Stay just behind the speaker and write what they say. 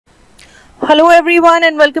Hello everyone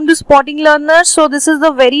and welcome to Spotting Learners. So this is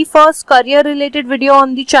the very first career related video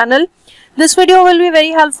on the channel. This video will be very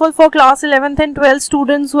helpful for class 11th and 12th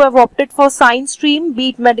students who have opted for science stream, be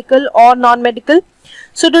it medical or non-medical.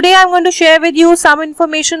 So today I am going to share with you some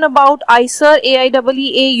information about ICAR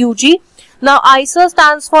AIEEA UG. Now ICAR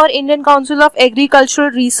stands for Indian Council of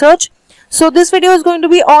Agricultural Research. So this video is going to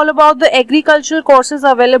be all about the agricultural courses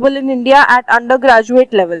available in India at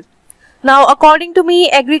undergraduate level. Now, according to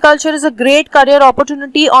me, agriculture is a great career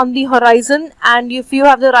opportunity on the horizon, and if you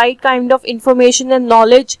have the right kind of information and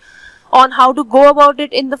knowledge on how to go about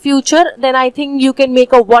it in the future, then I think you can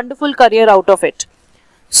make a wonderful career out of it.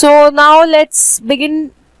 So now let's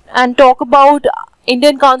begin and talk about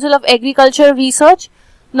Indian Council of Agricultural Research.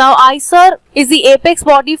 Now, ICAR is the apex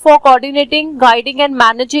body for coordinating, guiding and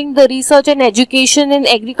managing the research and education in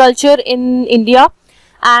agriculture in India.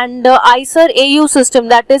 And ICAR AU system,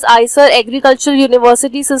 that is ICAR Agricultural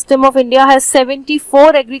University System of India, has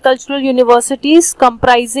 74 agricultural universities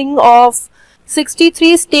comprising of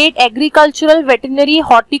 63 state agricultural, veterinary,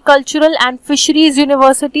 horticultural and fisheries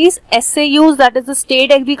universities, SAUs, that is the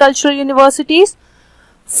state agricultural universities,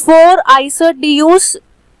 4 ICAR DUs,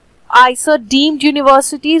 ICAR deemed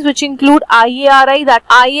universities, which include IARI, that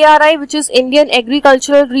IARI, which is Indian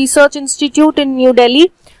Agricultural Research Institute in New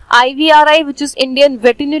Delhi, IVRI, which is Indian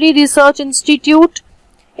Veterinary Research Institute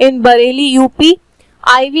in Bareilly, UP,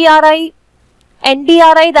 IVRI,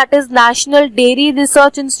 NDRI, that is National Dairy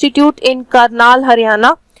Research Institute in Karnal,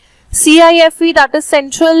 Haryana, CIFE, that is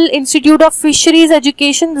Central Institute of Fisheries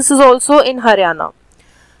Education, this is also in Haryana.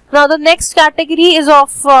 Now the next category is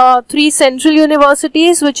of 3 central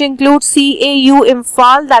universities, which include CAU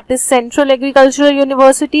Imphal, that is Central Agricultural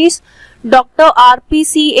Universities, Dr.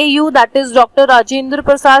 RPCAU, that is Dr. Rajendra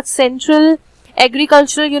Prasad Central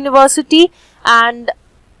Agricultural University, and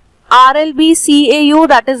RLBCAU,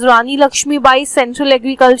 that is Rani Lakshmi Bai Central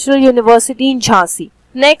Agricultural University in Jhansi.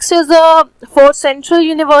 Next is the 4 central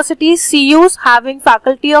universities, CUs, having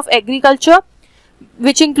Faculty of Agriculture,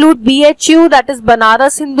 which include BHU, that is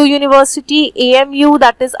Banaras Hindu University, AMU,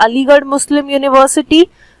 that is Aligarh Muslim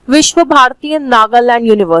University, Vishwa Bharati and Nagaland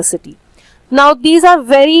University. Now these are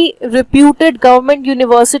very reputed government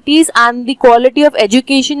universities, and the quality of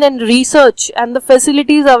education and research and the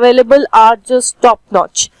facilities available are just top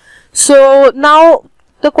notch. So now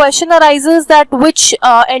the question arises that which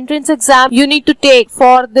entrance exam you need to take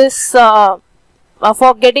for this,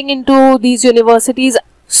 for getting into these universities.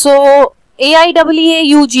 So AIEEA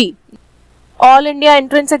UG, All India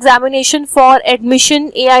Entrance Examination for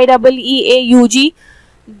Admission, AIEEA UG,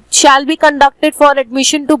 shall be conducted for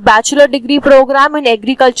admission to bachelor degree program in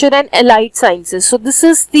agriculture and allied sciences. So this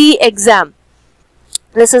is the exam.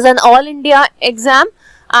 This is an all India exam,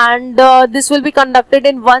 and this will be conducted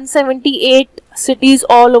in 178 cities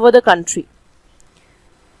all over the country.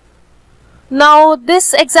 Now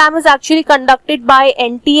this exam is actually conducted by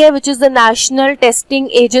NTA, which is the National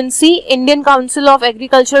Testing Agency. Indian Council of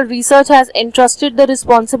Agricultural Research has entrusted the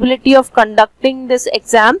responsibility of conducting this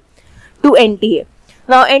exam to NTA.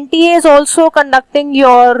 Now NTA is also conducting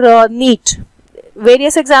your NEET.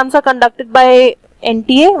 Various exams are conducted by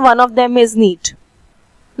NTA. One of them is NEET.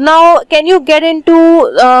 Now, can you get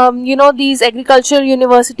into these agricultural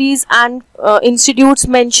universities and institutes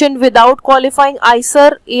mentioned without qualifying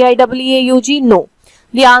ICAR AIEEA UG? No.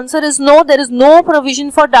 The answer is no. There is no provision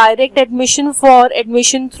for direct admission through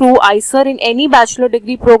ICAR in any bachelor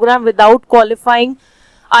degree program without qualifying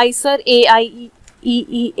ICAR AIEEA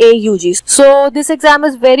UG. So this exam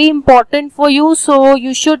is very important for you, so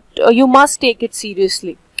you must take it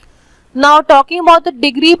seriously. Now talking about the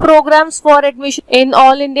degree programs for admission in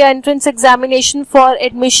All India Entrance Examination for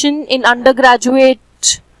admission in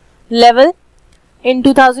undergraduate level in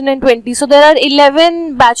 2020. So there are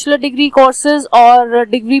 11 bachelor degree courses or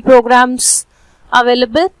degree programs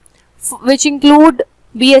available, which include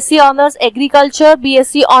BSc Honours Agriculture,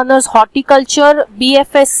 BSc Honours Horticulture,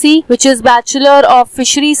 BFSC, which is Bachelor of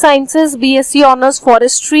Fishery Sciences, BSc Honours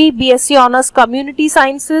Forestry, BSc Honours Community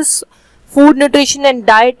Sciences, Food Nutrition and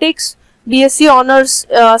Dietetics, BSc Honours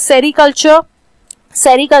Sericulture.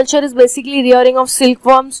 Sericulture is basically rearing of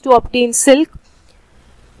silkworms to obtain silk.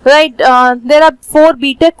 Right, there are 4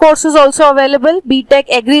 BTech courses also available: BTech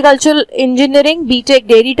Agricultural Engineering, BTech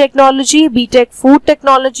Dairy Technology, BTech Food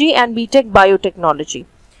Technology and BTech Biotechnology.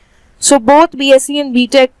 So both BSc and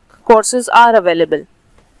BTech courses are available.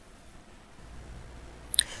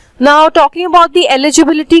 Now talking about the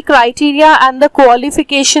eligibility criteria and the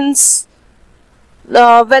qualifications,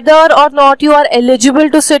 whether or not you are eligible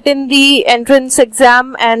to sit in the entrance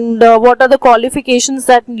exam, and what are the qualifications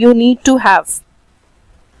that you need to have.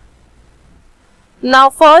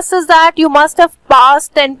 Now first is that you must have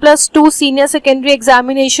passed 10+2 senior secondary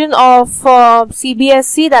examination of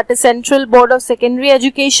CBSE, that is Central Board of Secondary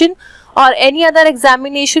Education, or any other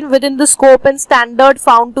examination within the scope and standard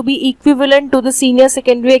found to be equivalent to the senior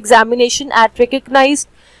secondary examination at recognized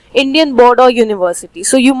Indian board or university.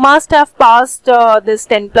 So you must have passed this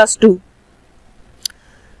 10+2.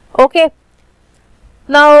 Okay.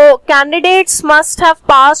 Now, candidates must have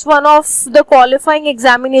passed one of the qualifying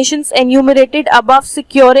examinations enumerated above,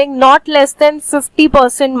 securing not less than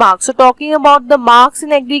 50% marks. So, talking about the marks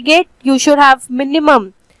in aggregate, you should have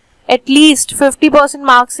minimum at least 50%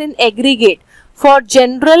 marks in aggregate for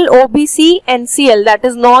general, OBC, NCL, that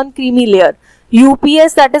is non-creamy layer,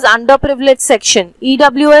 UPS, that is underprivileged section,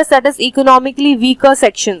 EWS, that is economically weaker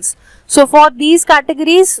sections. So, for these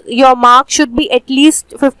categories, your mark should be at least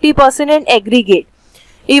 50% in aggregate.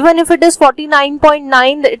 Even if it is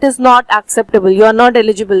 49.9, it is not acceptable. You are not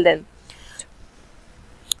eligible then.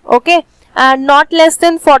 Okay. And not less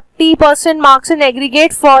than 40% marks in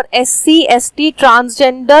aggregate for SC, ST,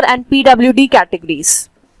 transgender and PWD categories.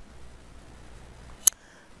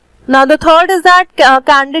 Now the third is that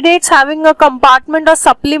candidates having a compartment or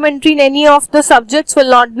supplementary in any of the subjects will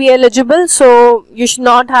not be eligible. So you should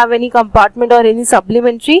not have any compartment or any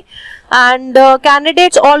supplementary. And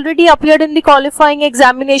candidates already appeared in the qualifying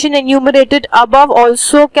examination enumerated above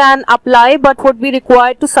also can apply, but would be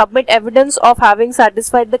required to submit evidence of having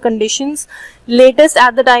satisfied the conditions latest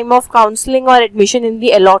at the time of counseling or admission in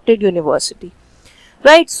the allotted university.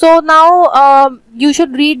 Right. So now you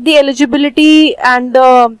should read the eligibility, and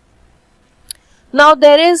now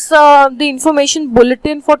there is the information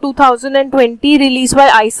bulletin for 2020 released by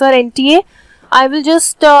ICAR NTA. I will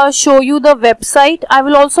just show you the website. I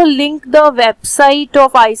will also link the website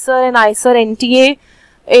of ICAR and ICAR NTA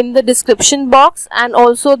in the description box, and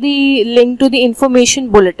also the link to the information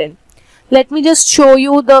bulletin. Let me just show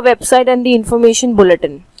you the website and the information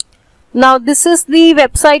bulletin. Now this is the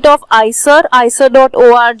website of ICAR,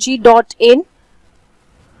 icar.org.in.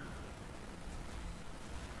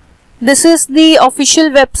 This is the official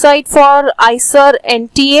website for ICAR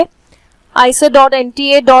NTA,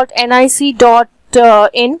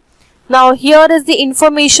 icar.nta.nic.in. Now here is the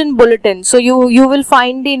information bulletin. So you will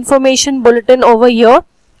find the information bulletin over here,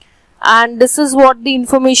 and this is what the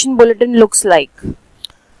information bulletin looks like.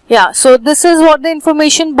 Yeah, so this is what the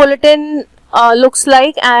information bulletin looks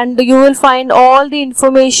like, and you will find all the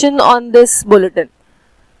information on this bulletin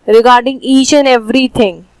regarding each and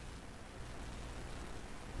everything.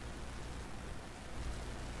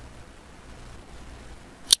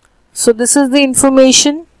 So this is the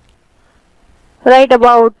information, right,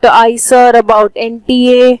 about ICAR, about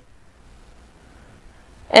NTA,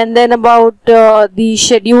 and then about the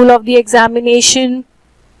schedule of the examination,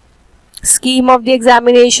 scheme of the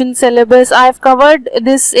examination, syllabus. I have covered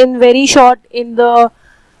this in very short in the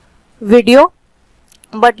video,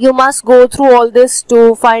 but you must go through all this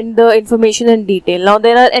to find the information in detail. Now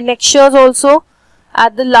there are annexures also.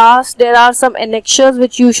 At the last there are some annexures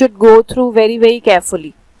which you should go through very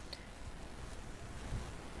carefully.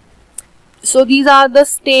 So these are the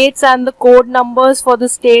states and the code numbers for the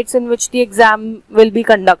states in which the exam will be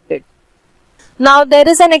conducted. Now there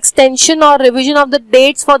is an extension or revision of the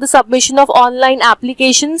dates for the submission of online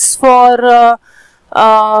applications for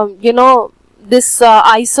this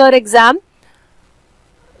ICAR exam.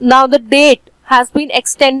 Now the date has been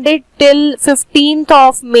extended till 15th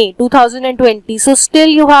of May 2020. So still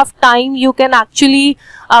you have time. You can actually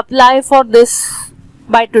apply for this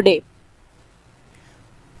by today,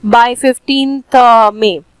 by 15th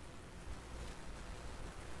May.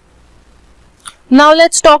 Now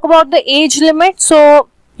let's talk about the age limit. So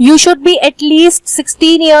you should be at least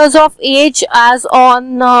 16 years of age as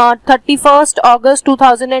on 31st August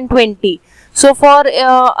 2020. So for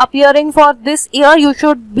appearing for this year, you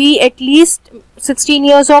should be at least 16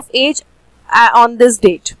 years of age on this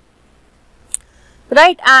date,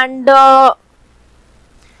 right? And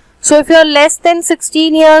so if you are less than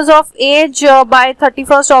 16 years of age by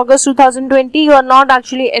 31st August 2020, you are not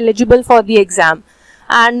actually eligible for the exam,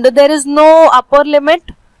 and there is no upper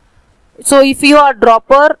limit. So if you are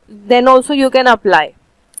dropper, then also you can apply.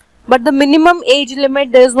 But the minimum age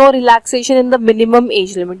limit, there is no relaxation in the minimum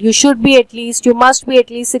age limit. You must be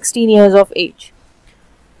at least 16 years of age.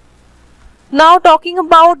 Now talking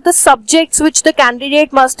about the subjects which the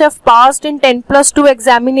candidate must have passed in 10+2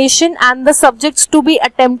 examination, and the subjects to be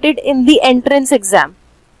attempted in the entrance exam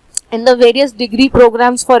in the various degree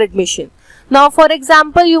programs for admission. Now for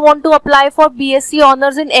example, you want to apply for BSc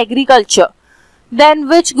Honours in Agriculture. Then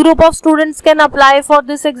which group of students can apply for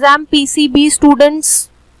this exam? PCB students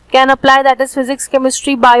can apply, that is Physics,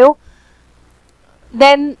 Chemistry, Bio.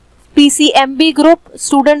 Then PCMB group,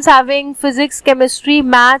 students having physics, chemistry,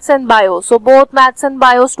 maths and bio. So both maths and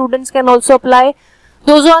bio students can also apply.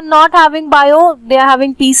 Those who are not having bio, they are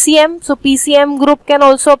having PCM. So PCM group can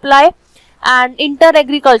also apply. And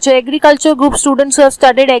inter-agriculture, agriculture group students who have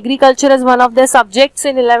studied agriculture as one of their subjects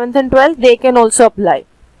in 11th and 12th, they can also apply.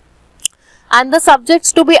 And the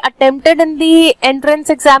subjects to be attempted in the entrance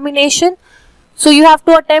examination. So you have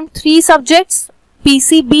to attempt 3 subjects,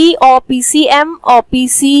 PCB or PCM or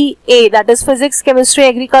PCA, that is physics, chemistry,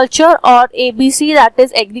 agriculture, or ABC, that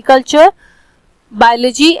is agriculture,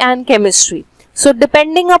 biology and chemistry. So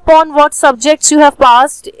depending upon what subjects you have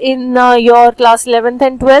passed in your class 11th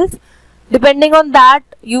and 12th, depending on that,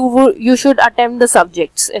 you should attempt the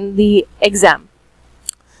subjects in the exam.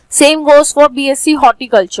 Same goes for BSc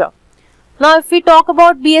Horticulture. Now, if we talk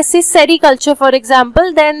about BSc Sericulture, for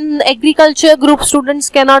example, then agriculture group students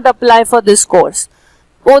cannot apply for this course.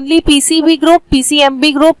 Only PCB group,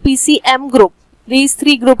 PCMB group, PCM group, these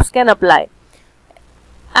 3 groups can apply.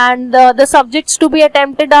 And the subjects to be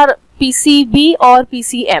attempted are PCB or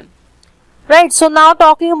PCM. Right, so now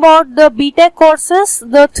talking about the BTech courses,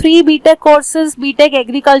 the 3 BTech courses, BTech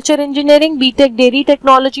Agriculture Engineering, BTech Dairy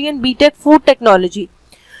Technology and BTech Food Technology.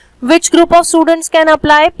 Which group of students can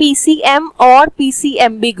apply? PCM or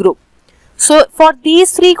PCMB group. So for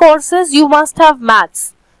these 3 courses, you must have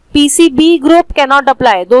maths. PCB group cannot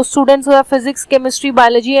apply. Those students who have physics, chemistry,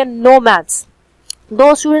 biology and no maths,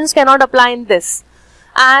 those students cannot apply in this.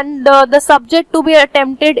 And the subject to be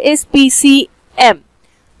attempted is PCM.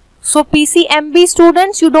 So PCMB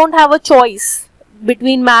students, you don't have a choice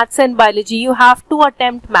between maths and biology. You have to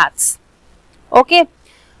attempt maths. Okay.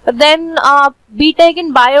 Then BTech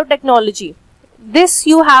in biotechnology. This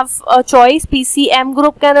you have a choice. PCM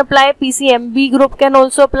group can apply, PCMB group can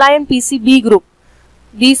also apply, and PCB group.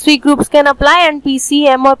 These 3 groups can apply, and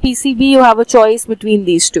PCM or PCB you have a choice between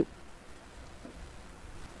these 2.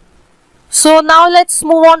 So now let's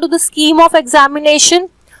move on to the scheme of examination.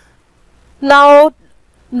 Now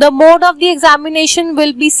the mode of the examination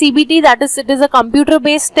will be CBT, that is, it is a computer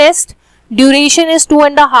based test. Duration is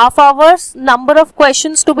 2.5 hours. Number of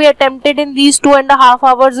questions to be attempted in these 2.5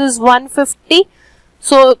 hours is 150.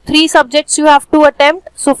 So 3 subjects you have to attempt.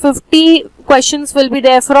 So 50 questions will be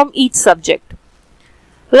there from each subject.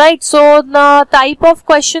 Right, so the type of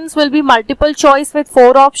questions will be multiple choice with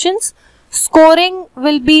 4 options. Scoring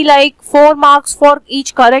will be like 4 marks for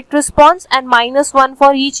each correct response and -1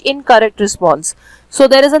 for each incorrect response. So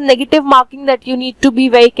there is a negative marking that you need to be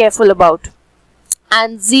very careful about,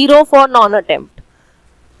 and 0 for non-attempt.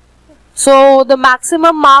 So the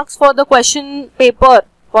maximum marks for the question paper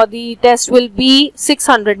for the test will be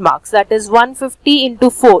 600 marks, that is 150 into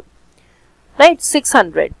 4, right,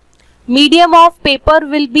 600. Medium of paper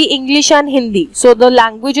will be English and Hindi. So the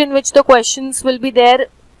language in which the questions will be there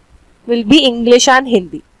will be English and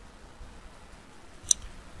Hindi.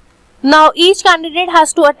 Now each candidate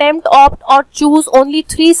has to attempt, opt or choose only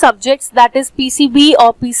 3 subjects, that is PCB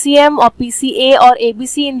or PCM or PCA or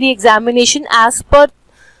ABC in the examination as per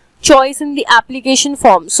choice in the application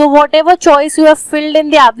form. So whatever choice you have filled in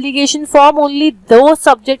the application form, only those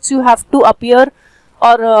subjects you have to appear,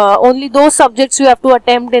 or only those subjects you have to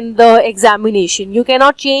attempt in the examination. You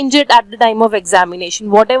cannot change it at the time of examination.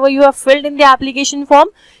 Whatever you have filled in the application form,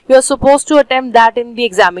 you are supposed to attempt that in the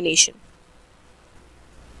examination.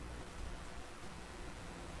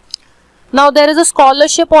 Now there is a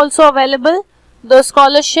scholarship also available. The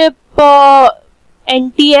scholarship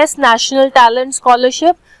NTS, National Talent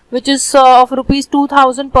Scholarship, which is of rupees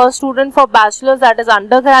 2000 per student for bachelor's, that is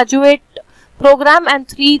undergraduate program, and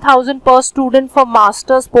 3000 per student for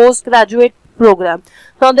master's postgraduate program.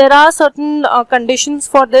 Now there are certain conditions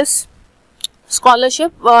for this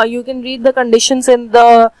scholarship. You can read the conditions in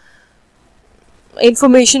the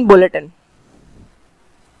information bulletin.